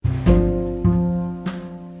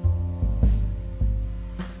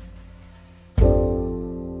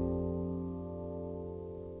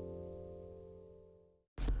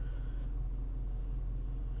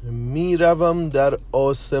روم در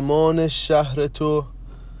آسمان شهر تو،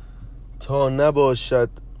 تا نباشد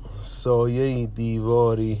سایه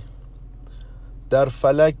دیواری. در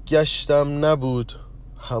فلک گشتم نبود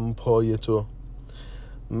هم پای تو،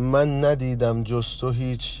 من ندیدم جز تو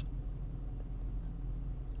هیچ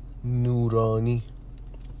نورانی.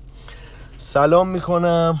 سلام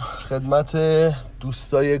میکنم خدمت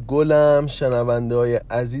دوستای گلم، شنونده های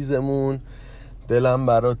عزیزمون. دلم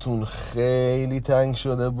براتون خیلی تنگ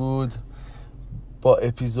شده بود با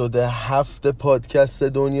اپیزود 7 پادکست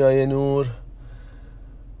دنیای نور.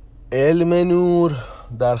 علم نور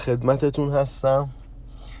در خدمتتون هستم.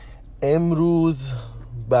 امروز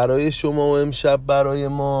برای شما و امشب برای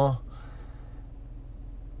ما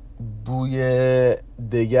بوی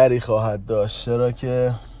دگری خواهد داشت، چرا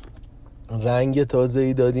که رنگ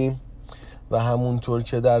تازه‌ای دادیم و همونطور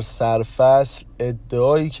که در سرفصل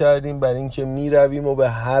ادعایی کردیم بر این که می رویم و به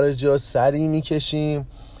هر جا سری می کشیم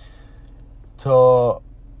تا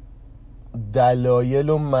دلایل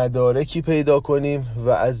و مدارکی پیدا کنیم و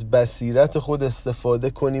از بصیرت خود استفاده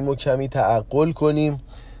کنیم و کمی تعقل کنیم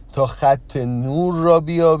تا خط نور را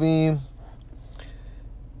بیابیم.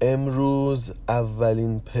 امروز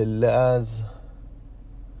اولین پله از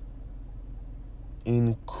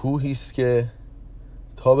این کوهی است که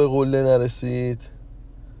تا به قله نرسید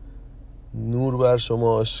نور بر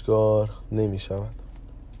شما آشکار نمی شود.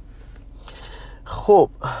 خب،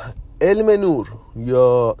 علم نور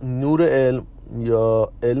یا نور علم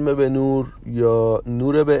یا علم به نور یا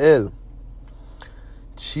نور به علم،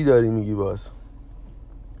 چی داری میگی باز؟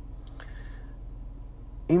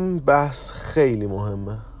 این بحث خیلی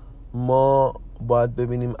مهمه. ما باید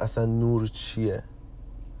ببینیم اصلا نور چیه،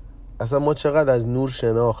 اصلا ما چقدر از نور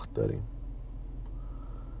شناخت داریم.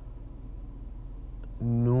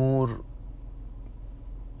 نور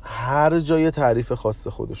هر جای تعریف خاص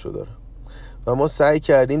خودشو داره و ما سعی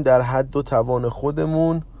کردیم در حد و توان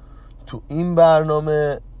خودمون تو این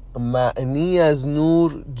برنامه معنی از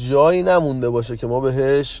نور جایی نمونده باشه که ما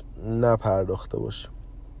بهش نپرداخته باشیم.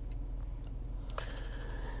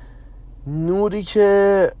 نوری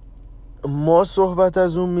که ما صحبت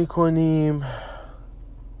از اون میکنیم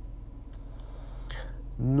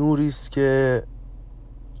نوریست که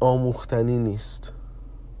آموختنی نیست.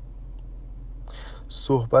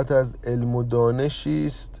 صحبت از علم و دانشی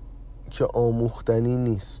است که آموختنی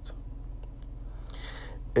نیست.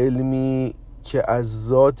 علمی که از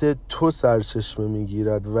ذات تو سرچشمه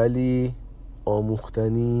میگیرد ولی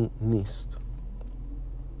آموختنی نیست.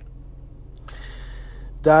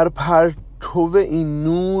 در پرتو این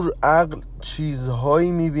نور عقل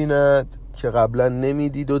چیزهایی میبیند که قبلا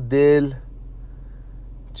نمیدید و دل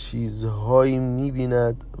چیزهایی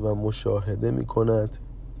میبیند و مشاهده میکند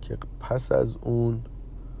که پس از اون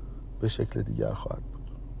به شکل دیگر خواهد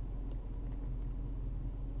بود.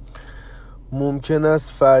 ممکن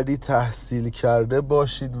است فردی تحصیل کرده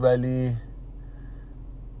باشید ولی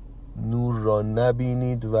نور را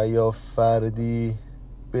نبینید و یا فردی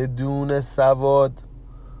بدون سواد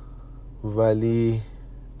ولی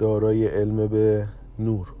دارای علم به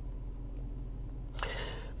نور.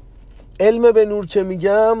 علم به نور که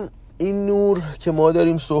میگم، این نور که ما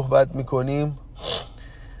داریم صحبت میکنیم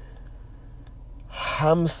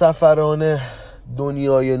همسفران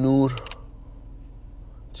دنیای نور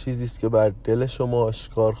چیزیست که بر دل شما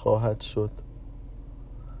آشکار خواهد شد،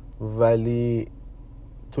 ولی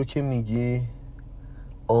تو که میگی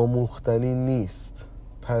آموختنی نیست،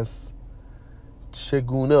 پس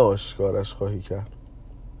چگونه آشکارش خواهی کرد؟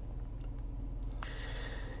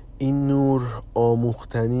 این نور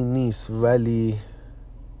آموختنی نیست ولی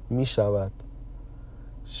می شود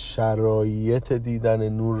شرایط دیدن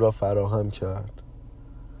نور را فراهم کرد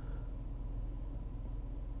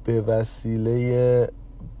به وسیله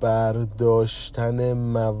برداشتن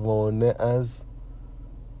موانع از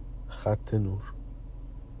خط نور.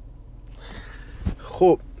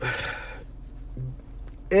 خب،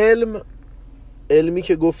 علمی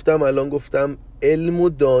که الان گفتم علم و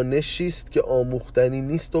دانشی است که آموختنی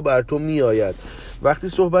نیست و بر تو می آید. وقتی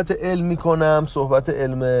صحبت علم می کنم، صحبت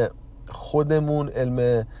علم خودمون،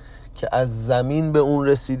 علم که از زمین به اون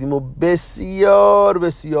رسیدیم و بسیار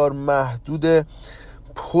بسیار محدوده،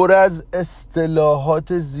 پر از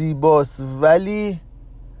اصطلاحات زیباست ولی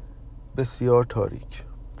بسیار تاریک.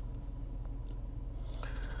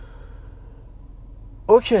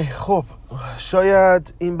 اوکی، خب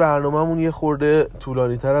شاید این برنامه‌مون یه خورده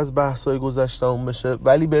طولانی تر از بحث‌های گذشته‌مون بشه،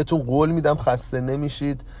 ولی بهتون قول میدم خسته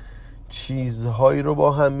نمیشید. چیزهایی رو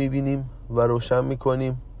با هم میبینیم و روشن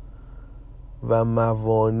میکنیم و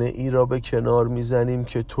موانعی را به کنار میزنیم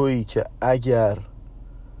که تویی که اگر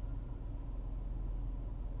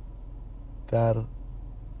در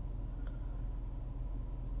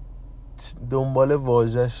دنبال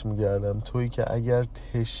واژش میگردم، تویی که اگر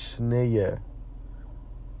تشنه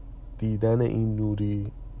دیدن این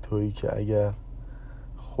نوری، تویی که اگر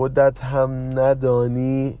خودت هم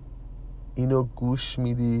ندانی اینو گوش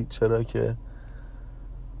میدی، چرا که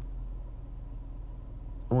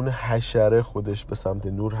اون حشره خودش به سمت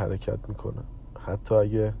نور حرکت میکنه، حتی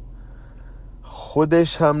اگه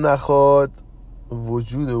خودش هم نخواد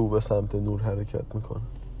وجود او به سمت نور حرکت میکنه.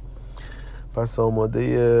 پس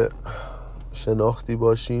آماده شناختی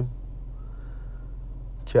باشیم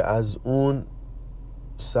که از اون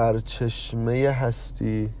سرچشمه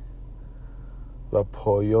هستی و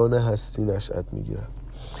پایان هستی نشأت میگیرد.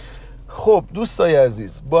 خب دوستای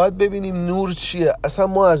عزیز، باید ببینیم نور چیه، اصلا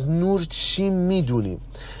ما از نور چی میدونیم.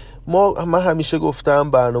 من همیشه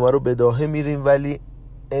گفتم برنامه رو بداهه میریم، ولی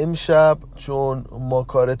امشب چون ما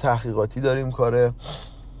کار تحقیقاتی داریم، کار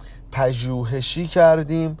پژوهشی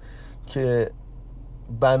کردیم که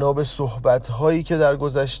بنا به صحبت‌هایی که در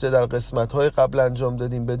گذشته در قسمت‌های قبل انجام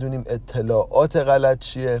دادیم بدونیم اطلاعات غلط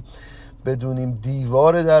چیه، بدونیم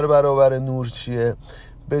دیوار در برابر نور چیه،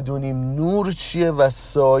 بدونیم نور چیه و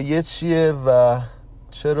سایه چیه و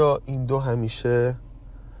چرا این دو همیشه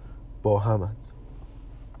با همند.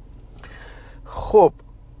 خب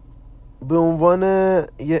به عنوان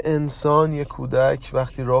یه انسان، یه کودک،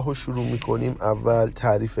 وقتی راهو شروع میکنیم اول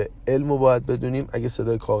تعریف علم رو باید بدونیم. اگه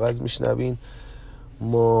صدای کاغذ میشنوین،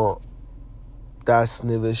 ما دست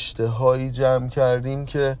نوشته هایی جمع کردیم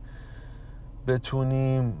که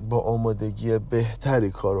بتونیم با آمادگی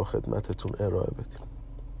بهتری کار رو خدمتتون ارائه بدیم.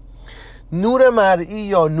 نور مرئی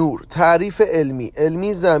یا نور، تعریف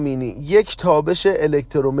علمی زمینی، یک تابش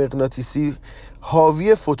الکترومغناطیسی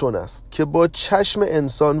حاوی فوتون است که با چشم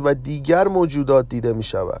انسان و دیگر موجودات دیده می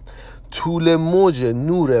شود. طول موج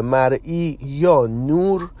نور مرئی یا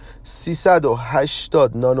نور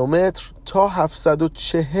 380 نانومتر تا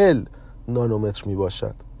 740 نانومتر می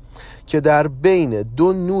باشد که در بین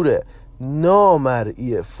دو نور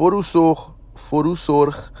نامرئی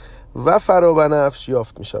فروسرخ و فرابنفش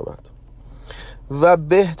یافت می شود و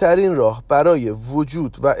بهترین راه برای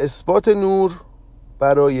وجود و اثبات نور،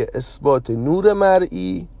 برای اثبات نور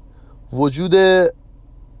مرئی، وجود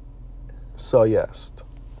سایه است.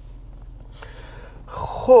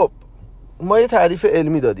 خب ما یه تعریف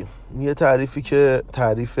علمی دادیم، یه تعریفی که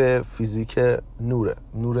تعریف فیزیک نوره،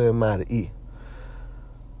 نور مرئی.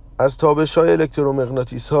 از تابش‌های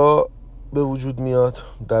الکترومغناطیس ها به وجود میاد،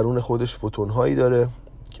 درون خودش فوتون هایی داره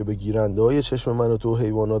که به گیرنده های چشم من و تو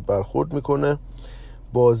حیوانات برخورد میکنه.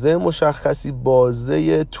 بازه مشخصی،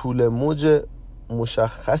 بازه طول موج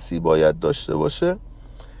مشخصی باید داشته باشه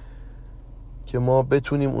که ما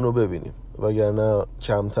بتونیم اونو ببینیم، وگرنه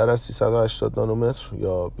کمتر از 380 نانومتر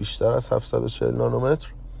یا بیشتر از 740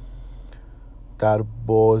 نانومتر در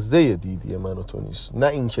بازه دیدی من و تو نیست. نه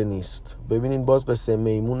این که نیست. ببینین باز قصه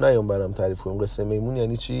میمون نیام برام تعریف کنیم. قصه میمون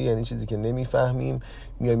یعنی چی؟ یعنی چیزی که نمیفهمیم،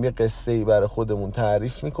 میایم یه قصه‌ای برای خودمون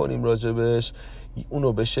تعریف میکنیم راجبش،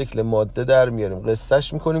 اونو به شکل ماده در میاریم،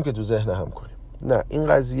 قصهش میکنیم که تو ذهن هم کنیم. نه، این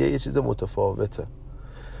قضیه یه چیز متفاوته.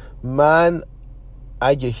 من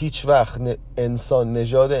اگه هیچ وقت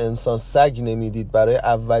نژاد انسان سگ نمیدید، برای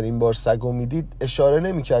اولین بار سگو میدید اشاره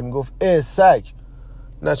نمیکرد، میگفت سگ.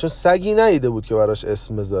 نه، چون سگی ندیده بود که براش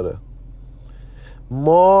اسم بذاره.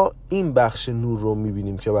 ما این بخش نور رو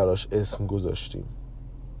میبینیم که براش اسم گذاشتیم.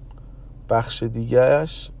 بخش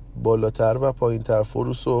دیگهش بالاتر و پایینتر،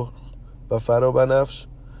 فروسرخ و فرابنفش،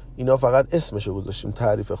 اینا فقط اسمشو گذاشتیم،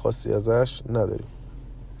 تعریف خاصی ازش نداریم.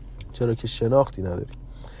 چرا که شناختی نداریم،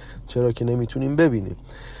 چرا که نمیتونیم ببینیم.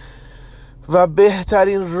 و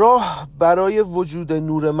بهترین راه برای وجود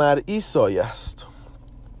نور مرئی سایه است.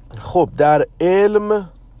 خب در علم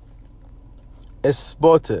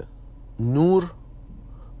اثبات نور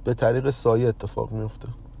به طریق سایه اتفاق میفته،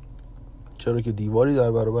 چرا که دیواری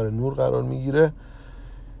در برابر نور قرار میگیره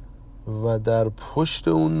و در پشت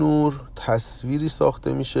اون نور تصویری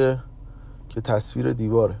ساخته میشه که تصویر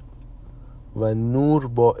دیواره و نور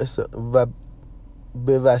و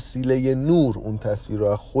به وسیله نور اون تصویر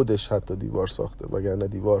رو خودش حتی دیوار ساخته، وگرنه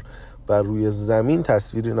دیوار بر روی زمین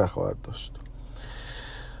تصویری نخواهد داشت.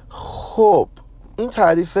 خب این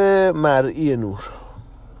تعریف مرئی نور.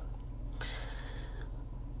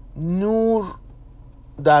 نور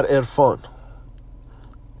در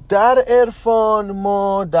عرفان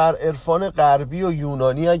ما در عرفان غربی و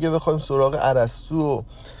یونانی اگه بخوایم سراغ ارسطو،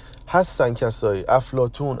 هستن کسایی،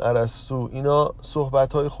 افلاطون، ارسطو، اینا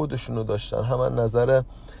صحبت‌های خودشونو داشتن، هم از نظر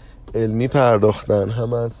علمی پرداختن،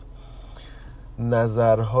 هم از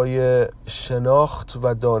نظرهای شناخت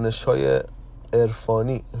و دانش‌های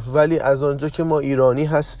عرفانی. ولی از آنجا که ما ایرانی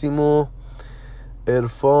هستیم و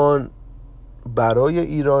عرفان برای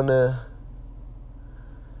ایرانه،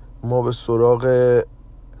 ما به سراغ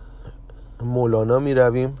مولانا می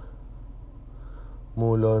رویم.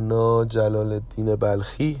 مولانا جلال الدین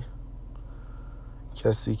بلخی،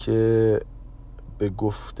 کسی که به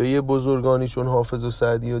گفته بزرگانی چون حافظ و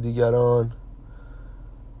سعدی و دیگران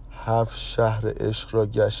 7 شهر عشق را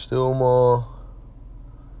گشته و ما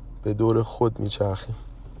به دور خود میچرخیم.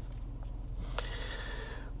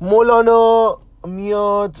 مولانا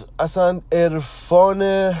میاد اصلا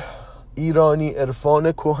عرفان ایرانی،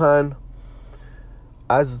 عرفان کهن،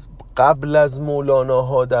 از قبل از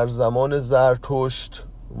مولاناها در زمان زرتشت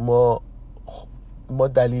ما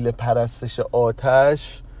دلیل پرستش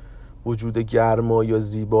آتش وجود گرما یا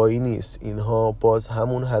زیبایی نیست، اینها باز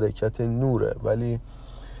همون حرکت نوره، ولی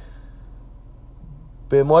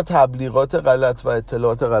به ما تبلیغات غلط و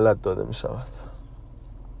اطلاعات غلط داده می شود.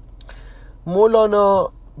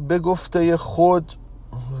 مولانا به گفته خود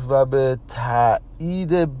و به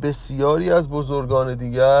تایید بسیاری از بزرگان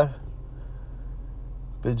دیگر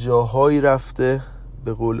به جاهایی رفته،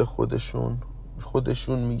 به قول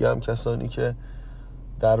خودشون میگم کسانی که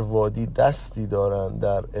در وادی دستی دارند،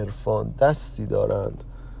 در عرفان دستی دارند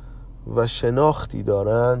و شناختی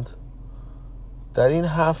دارند، در این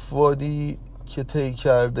 7 وادی که طی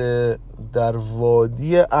کرده، در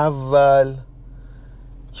وادی اول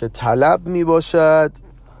که طلب می باشد،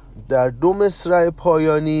 در 2 مصرع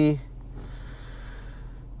پایانی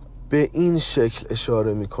به این شکل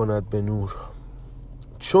اشاره می کند به نور: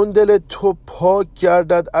 چون دل تو پاک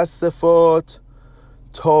گردد از صفات،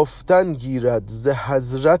 تافتن گیرد ز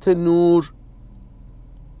حضرت نور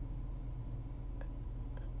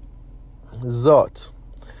ذات.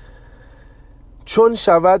 چون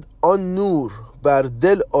شود آن نور بر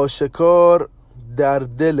دل آشکار، در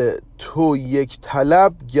دل تو یک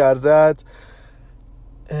طلب گردد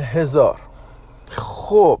 1000.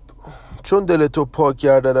 خب چون دل تو پاک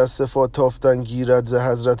گردد از صفات، تافتن گیرد ز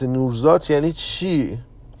حضرت نور ذات یعنی چی؟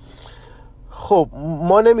 خب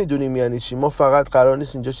ما نمیدونیم یعنی چی، ما فقط قرار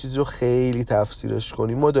نیست اینجا چیزی رو خیلی تفسیرش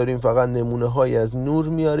کنیم، ما داریم فقط نمونه هایی از نور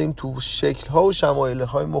میاریم تو شکل ها و شمایل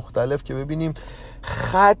های مختلف که ببینیم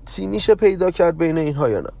خطی میشه پیدا کرد بین اینها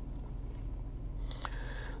یا نه.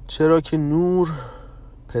 چرا که نور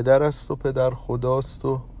پدر است و پدر خداست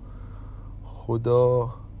و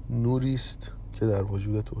خدا نوریست که در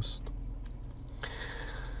وجود توست.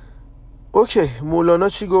 اوکی، مولانا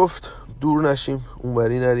چی گفت؟ دور نشیم،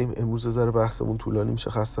 اونوری نریم، امروز ذره بحثمون طولانی میشه،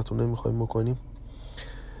 خستتون نمیخوایم بکنیم،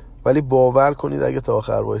 ولی باور کنید اگه تا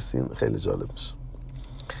آخر وایسین خیلی جالب میشه.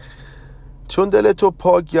 چون دل تو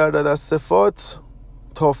پاک گردد از صفات،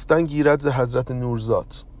 تافتن گیرد ز حضرت نور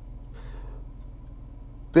ذات.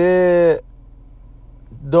 به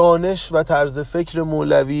دانش و طرز فکر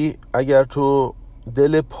مولوی اگر تو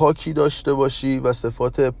دل پاکی داشته باشی و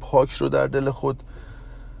صفات پاک رو در دل خود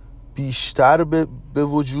بیشتر به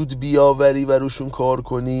وجود بیاوری و روشون کار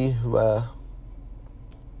کنی و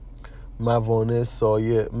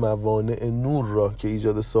موانع نور را که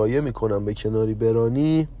ایجاد سایه میکنن به کناری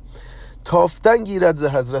برانی، تافتن گیرد ز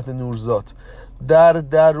حضرت نور ذات. در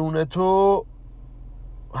درون تو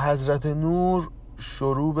حضرت نور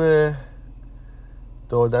شروع به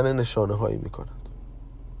دادن نشانه هایی میکنند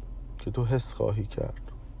که تو حس خواهی کرد.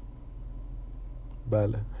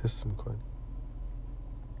 بله، حس میکنی.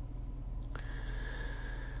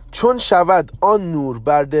 چون شود آن نور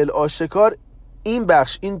بر دل آشکار، این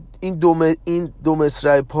بخش، این دو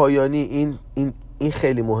مصرع پایانی، این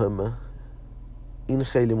خیلی مهمه، این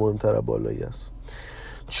خیلی مهمتر بالایی است.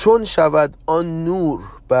 چون شود آن نور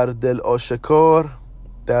بر دل آشکار،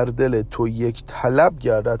 در دل تو یک طلب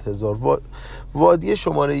گردد 1000. وادی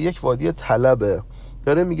شماره 1 وادی طلبه.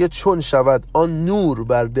 داره میگه چون شود آن نور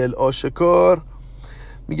بر دل آشکار،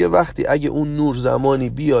 میگه وقتی اگه اون نور زمانی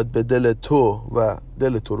بیاد به دل تو و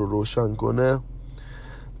دل تو رو روشن کنه،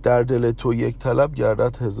 در دل تو یک طلب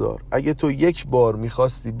گردد 1000. اگه تو یک بار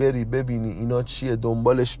میخواستی بری ببینی اینا چیه،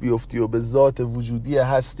 دنبالش بیفتی و به ذات وجودی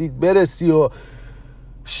هستید برسی و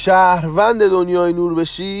شهروند دنیای نور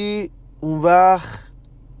بشی، اون وقت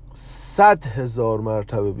 100,000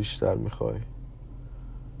 مرتبه بیشتر میخوای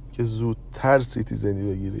که زودتر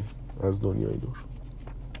سیتیزنی بگیری از دنیای نور.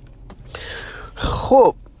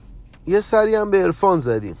 خب یه سری هم به عرفان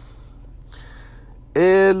زدیم.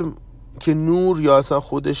 علم که نور یا اصلا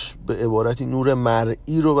خودش به عبارتی نور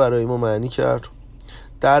مرئی رو برای ما معنی کرد.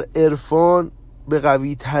 در عرفان به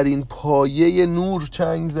قوی ترین پایه نور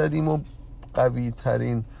چنگ زدیم و قوی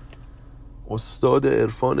ترین استاد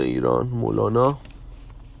عرفان ایران مولانا.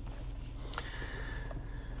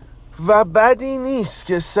 و بدی نیست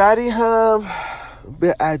که سری هم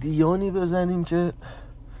به ادیانی بزنیم که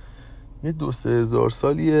یه 2-3 هزار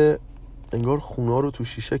سالیه انگار خونا رو تو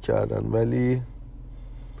شیشه کردن، ولی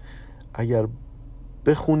اگر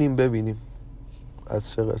بخونیم ببینیم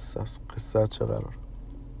از چه قصه است، قصه چه قرار.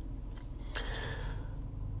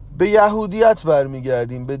 به یهودیت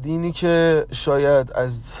برمیگردیم، به دینی که شاید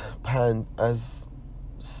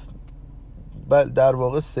در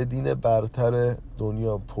واقع 3 دین برتر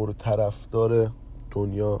دنیا، پرطرفدار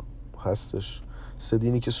دنیا هستش. 3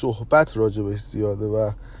 دینی که صحبت راجبش زیاده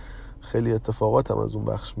و خیلی اتفاقات هم از اون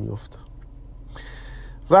بخش میفته.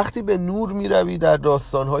 وقتی به نور میروی، در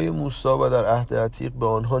داستانهای موسی و در عهد عتیق به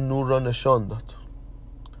آنها نور را نشان داد.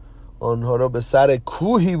 آنها را به سر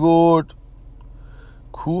کوهی برد.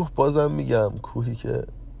 کوه، بازم میگم کوهی که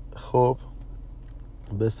خب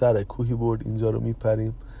به سر کوهی برد. اینجا رو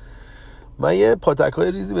میپریم. من یه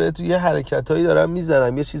پاتکای ریزی بهتون یه حرکتایی دارم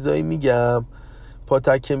میزنم، یه چیزایی میگم،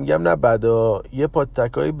 پاتک که میگم نه بدا، یه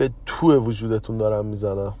پاتکایی به تو وجودتون دارم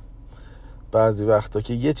میزنم بعضی وقتا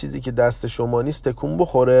که یه چیزی که دست شما نیست تکون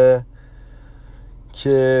بخوره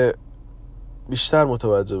که بیشتر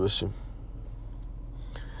متوجه بشیم.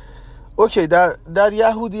 اوکی، در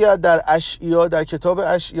یهودیت، در اشعیا، در کتاب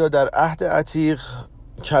اشعیا، در عهد عتیق،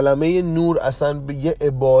 کلمه نور اصلا به یه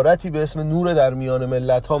عبارتی به اسم نور در میان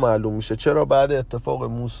ملت ها معلوم میشه. چرا؟ بعد اتفاق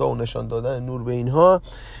موسی و نشان دادن نور به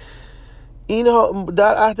اینها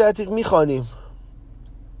در عهد عتیق میخوانیم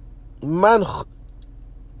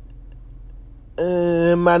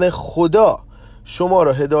من خدا شما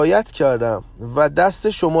را هدایت کردم و دست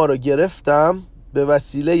شما را گرفتم به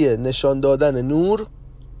وسیله نشان دادن نور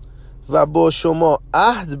و با شما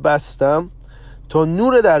عهد بستم تا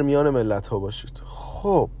نور در میان ملت ها باشید.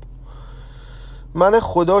 خب من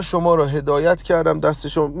خدا شما را هدایت کردم، دست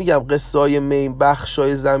شما. میگم قصای مین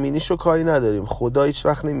بخشای زمینیشو کاری نداریم. خدا هیچ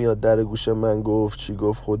وقت نمیاد در گوش من گفت چی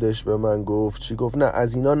گفت، خودش به من گفت چی گفت، نه،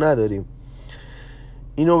 از اینا نداریم.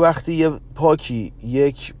 اینو وقتی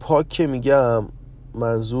یک پاک که میگم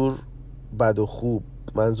منظور بد و خوب،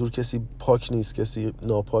 منظور کسی پاک نیست کسی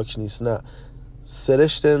ناپاک نیست، نه،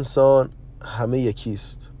 سرشت انسان همه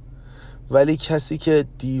یکیست، ولی کسی که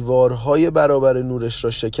دیوارهای برابر نورش را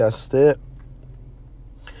شکسته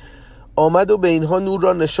آمد و به اینها نور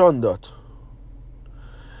را نشان داد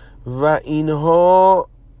و اینها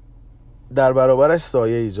در برابرش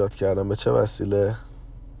سایه ایجاد کردن. به چه وسیله؟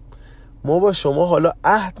 ما با شما حالا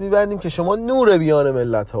عهد میبندیم که شما نور بیان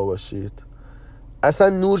ملت ها باشید. اصلا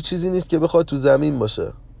نور چیزی نیست که بخواد تو زمین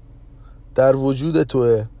باشه، در وجود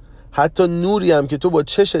توه. حتی نوری هم که تو با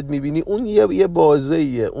چشت میبینی اون یه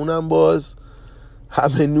بازه‌ایه، اونم باز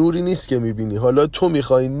همه نوری نیست که میبینی. حالا تو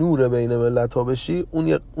میخوای نور بین ملت ها بشی،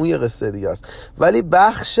 اون یه قصه دیگه است. ولی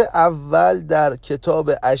بخش اول در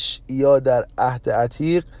کتاب اشعیا در عهد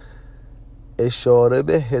عتیق اشاره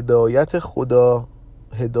به هدایت خدا،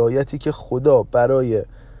 هدایتی که خدا برای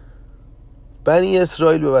بنی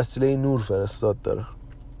اسرائیل به وسیله نور فرستاد داره.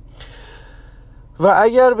 و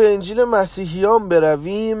اگر به انجیل مسیحیان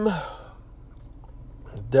برویم،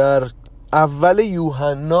 در اول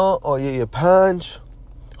یوحنا آیه 5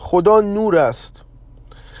 خدا نور است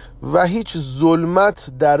و هیچ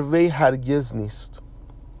ظلمت در وی هرگز نیست.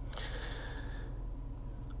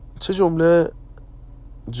 چه جمله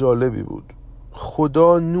جالبی بود.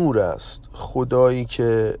 خدا نور است، خدایی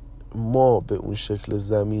که ما به اون شکل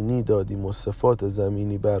زمینی دادیم و صفات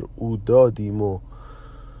زمینی بر او دادیم و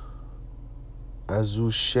از او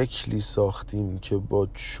شکلی ساختیم که با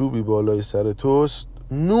چوبی بالای سر توست،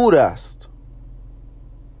 نور است.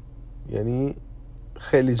 یعنی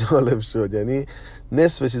خیلی جالب شد، یعنی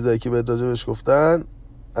نصف چیزایی که به راجبش گفتن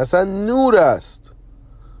اصلا نور است.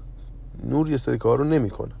 نور یه سری کار رو نمی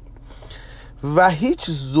کنه و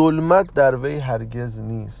هیچ ظلمت در وی هرگز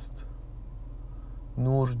نیست.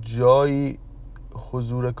 نور جایی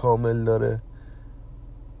حضور کامل داره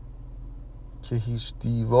که هیچ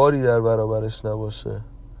دیواری در برابرش نباشه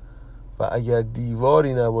و اگر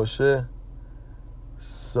دیواری نباشه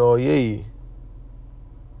سایه‌ای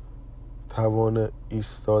توان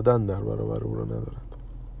ایستادن در برابر او را ندارد.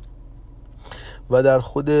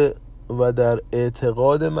 و در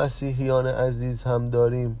اعتقاد مسیحیان عزیز هم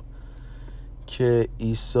داریم که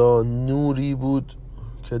عیسی نوری بود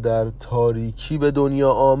که در تاریکی به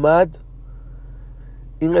دنیا آمد.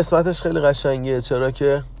 این قسمتش خیلی قشنگه، چرا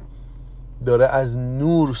که داره از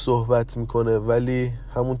نور صحبت میکنه، ولی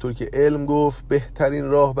همونطور که علم گفت بهترین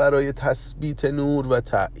راه برای تثبیت نور و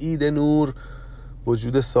تأیید نور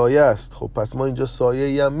وجود سایه است. خب پس ما اینجا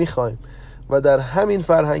سایه‌ای هم میخوایم و در همین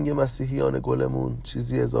فرهنگ مسیحیان گلمون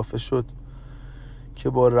چیزی اضافه شد که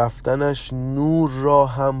با رفتنش نور را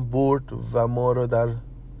هم برد و ما را در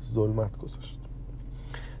ظلمت گذاشت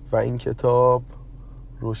و این کتاب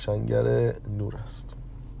روشنگر نور است.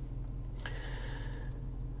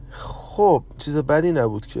 خب چیز بدی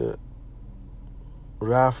نبود که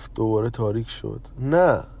رفت دوباره تاریک شد.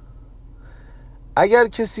 نه، اگر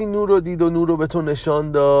کسی نور رو دید و نور رو به تو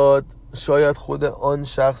نشان داد، شاید خود آن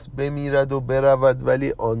شخص بمیرد و برود،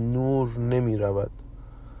 ولی آن نور نمی رود.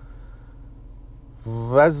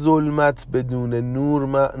 و ظلمت بدون نور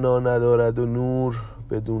معنا ندارد و نور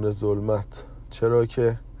بدون ظلمت، چرا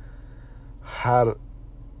که هر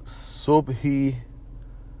صبحی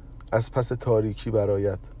از پس تاریکی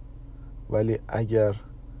برآید، ولی اگر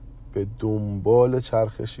به دنبال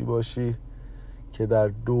چرخشی باشی که در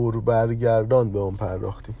دور برگردان به اون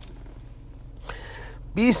پرداختیم.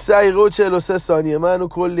 20 دقیقه و 43 ثانیه. من و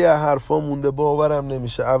کلی حرفا مونده، باورم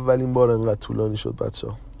نمیشه اولین بار انقدر طولانی شد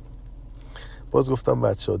بچه‌ها. باز گفتم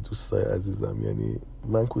بچه‌ها، دوستای عزیزم، یعنی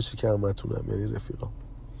من کوچیک همتونم، یعنی رفیقام.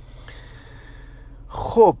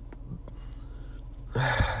 خب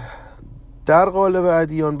در قالب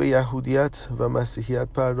ادیان به یهودیت و مسیحیت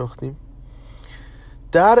پرداختیم.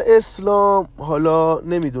 در اسلام حالا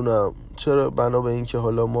نمیدونم چرا بنا به این که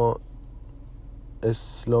حالا ما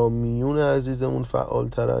اسلامیون عزیزمون فعال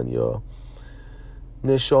ترن یا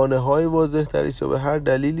نشانه های واضح تریست یا به هر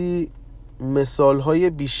دلیلی مثال های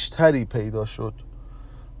بیشتری پیدا شد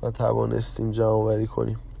و توانستیم جمع آوری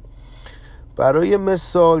کنیم. برای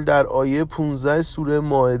مثال در آیه 15 سوره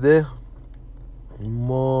مائده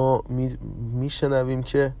ما میشنویم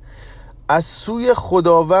که از سوی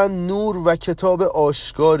خداوند نور و کتاب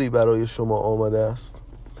آشکاری برای شما آمده است.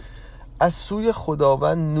 از سوی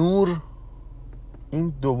خداوند نور،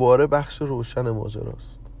 این دوباره بخش روشن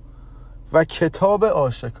ماجراست، و کتاب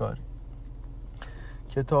آشکاری.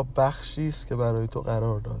 کتاب بخشی است که برای تو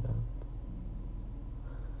قرار دادند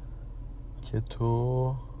که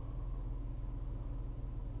تو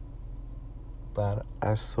بر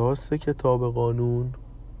اساس کتاب قانون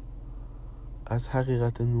از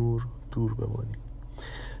حقیقت نور دور بمانی.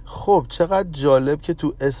 خب چقدر جالب که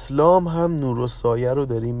تو اسلام هم نور و سایه رو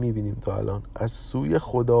داریم میبینیم تا الان. از سوی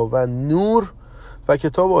خداوند نور و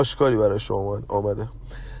کتاب آشکاری برای شما آمده.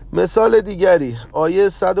 مثال دیگری آیه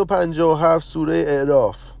 157 سوره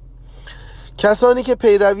اعراف: کسانی که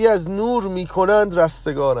پیروی از نور میکنند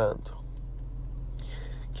رستگارند.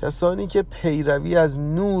 کسانی که پیروی از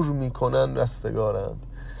نور میکنند رستگارند.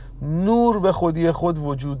 نور به خودی خود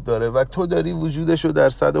وجود داره و تو داری وجودشو در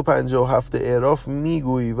 157 اعراف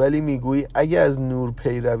میگویی، ولی میگویی اگه از نور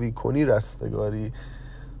پیروی کنی رستگاری.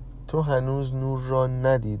 تو هنوز نور را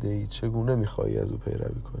ندیده ای، چگونه میخوایی از او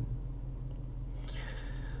پیروی کنی؟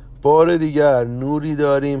 بار دیگر نوری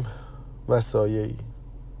داریم و سایه‌ای.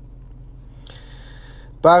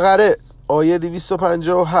 بقره آیه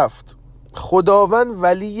 257: خداوند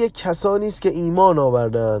ولی کسانی است که ایمان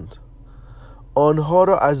آوردند، آنها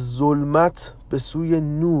را از ظلمت به سوی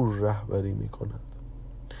نور رهبری می‌کند.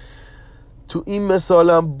 تو این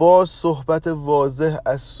مثالم باز صحبت واضح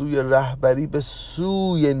از سوی رهبری به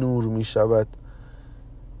سوی نور می شود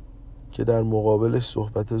که در مقابلش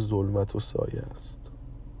صحبت ظلمت و سایه است.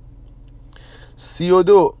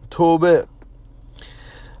 32 توبه: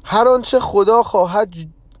 هر آنچه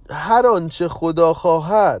خدا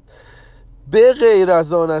خواهد به غیر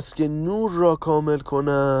از آن است که نور را کامل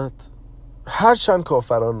کند، هرچند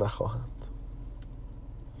کافران نخواهند.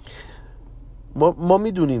 ما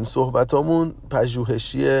میدونین صحبتامون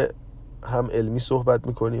پژوهشی، هم علمی صحبت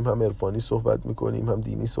میکنیم، هم عرفانی صحبت میکنیم، هم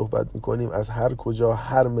دینی صحبت میکنیم. از هر کجا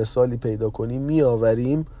هر مثالی پیدا کنیم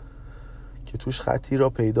میآوریم که توش خطی را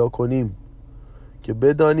پیدا کنیم، که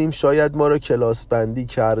بدانیم شاید ما را کلاس بندی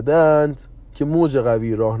کردند که موج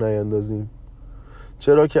قوی راه نیندازیم.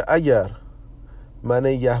 چرا که اگر من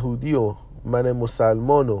یهودی و من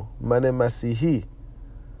مسلمان و من مسیحی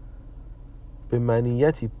به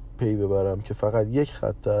منیتی پی ببرم که فقط یک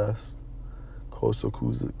خط است،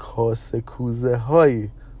 کاسه کوزه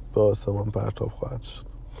هایی به آسمان پرتاب خواهد شد.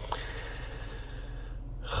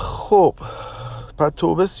 خب پس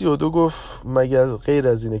توبه 32 گفت مگر غیر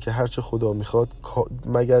از اینه که هرچه خدا میخواد،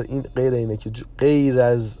 مگر این غیر اینه که غیر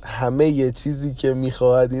از همه چیزی که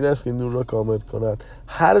میخواهد این است که نور را کامل کند،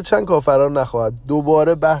 هرچند کافران نخواهد.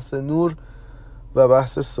 دوباره بحث نور و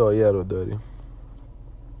بحث سایه رو داریم.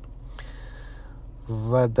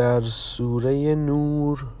 و در سوره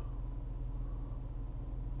نور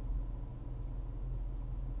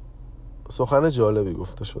سخن جالبی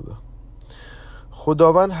گفته شده: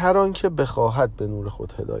 خداوند هر آن که بخواهد به نور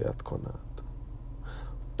خود هدایت کند.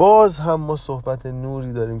 باز هم ما صحبت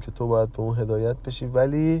نوری داریم که تو باید به اون هدایت بشی،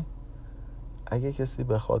 ولی اگه کسی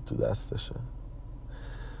بخواد تو دستشه.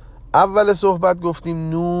 اول صحبت گفتیم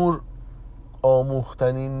نور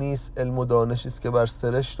آموختنی نیست، علم و دانشی است که بر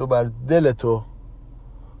سرشت و بر دل تو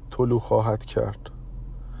طلوع خواهد کرد.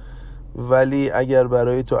 ولی اگر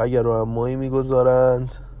برای تو اگر و امایی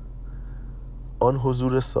میگذارند، آن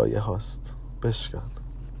حضور سایه هاست. بشکن.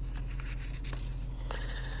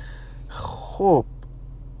 خب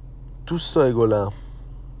دوستای گلم،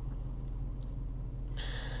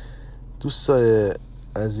 دوستای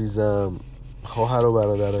عزیزم، خواهر و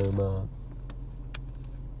برادرای من،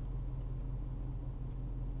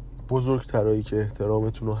 بزرگترایی که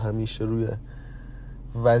احترامتون رو همیشه روی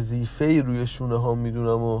وظیفه‌ای روی شونه ها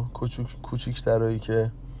میدونم و کوچیکترایی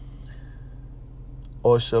که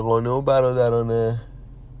عاشقانه و برادرانه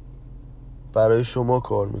برای شما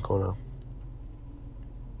کار میکنم.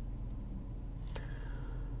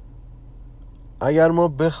 اگر ما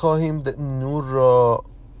بخواهیم نور را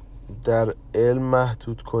در علم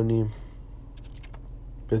محدود کنیم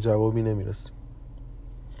به جوابی نمیرسیم.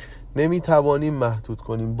 نمیتوانیم محدود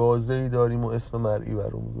کنیم. بازه‌ای داریم و اسم مرئی بر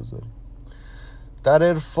اون میگذاریم. در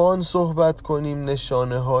عرفان صحبت کنیم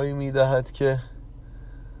نشانه هایی میدهد که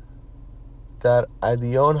در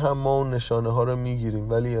ادیان هم ما اون نشانه ها رو میگیریم،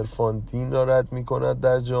 ولی عرفان دین را رد میکند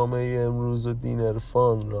در جامعه امروز و دین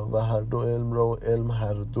عرفان را، و هر دو علم را و علم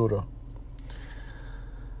هر دو را.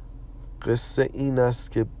 قصه این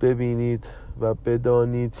است که ببینید و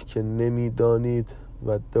بدانید که نمیدانید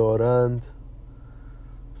و دارند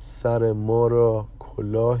سر ما را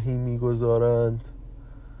کلاهی میگذارند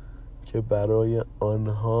که برای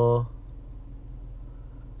آنها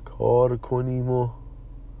کار کنیم و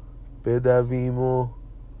بدویم و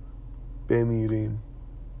بمیریم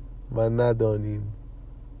و ندانیم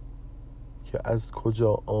که از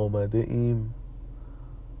کجا آمده ایم،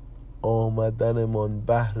 آمدنمان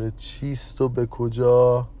بهر چیست و به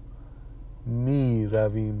کجا می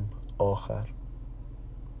رویم آخر.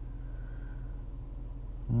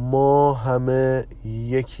 ما همه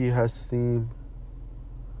یکی هستیم،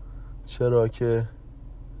 چرا که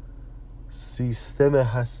سیستم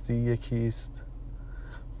هستی یکیست.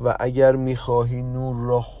 و اگر میخواهی نور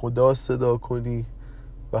را خدا صدا کنی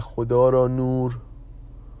و خدا را نور،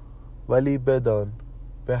 ولی بدان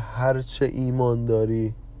به هر چه ایمان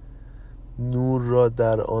داری نور را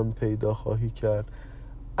در آن پیدا خواهی کرد.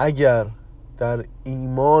 اگر در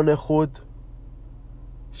ایمان خود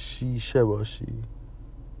شیشه باشی.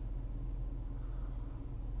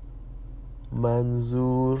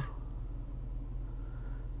 منظور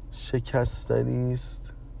شکستنی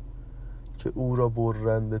است که او را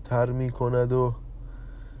برنده تر می کند و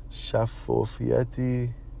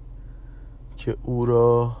شفافیتی که او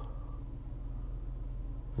را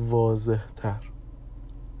واضح تر.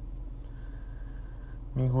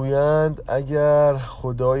 میگویند اگر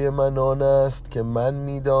خدای من آن است که من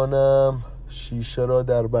میدانم، شیشه را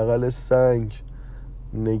در بغل سنگ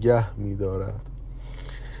نگه می‌دارد.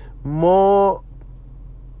 ما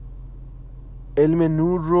علم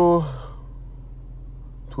نور رو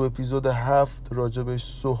تو اپیزود 7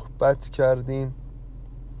 راجبش صحبت کردیم.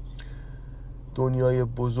 دنیای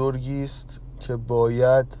بزرگی است که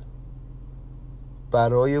باید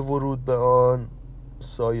برای ورود به آن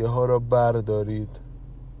سایه ها را بردارید.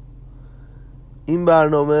 این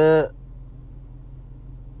برنامه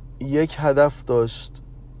یک هدف داشت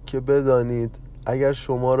که بدانید اگر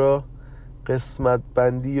شما را قسمت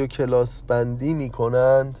بندی و کلاس بندی می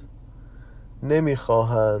کنند، نمی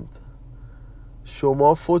خواهند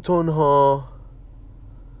شما فوتون ها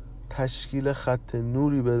تشکیل خط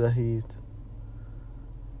نوری بدهید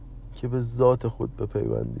که به ذات خود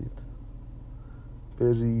بپیوندید،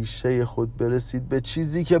 به ریشه خود برسید، به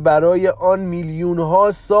چیزی که برای آن میلیون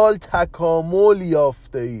ها سال تکامل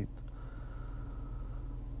یافته اید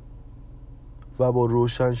و با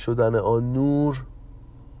روشن شدن آن نور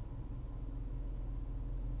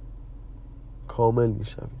کامل می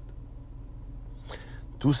شوید.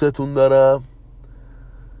 دوستتون دارم.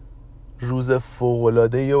 روز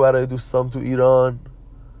فوق‌العاده‌ای برای دوستام تو ایران،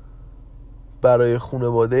 برای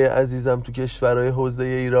خانواده عزیزم تو کشورهای حوزه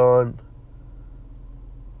ایران،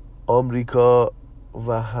 آمریکا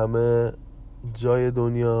و همه جای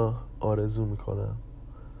دنیا آرزو میکنم.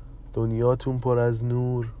 دنیاتون پر از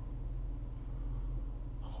نور.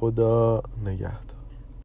 خدا نگهدار.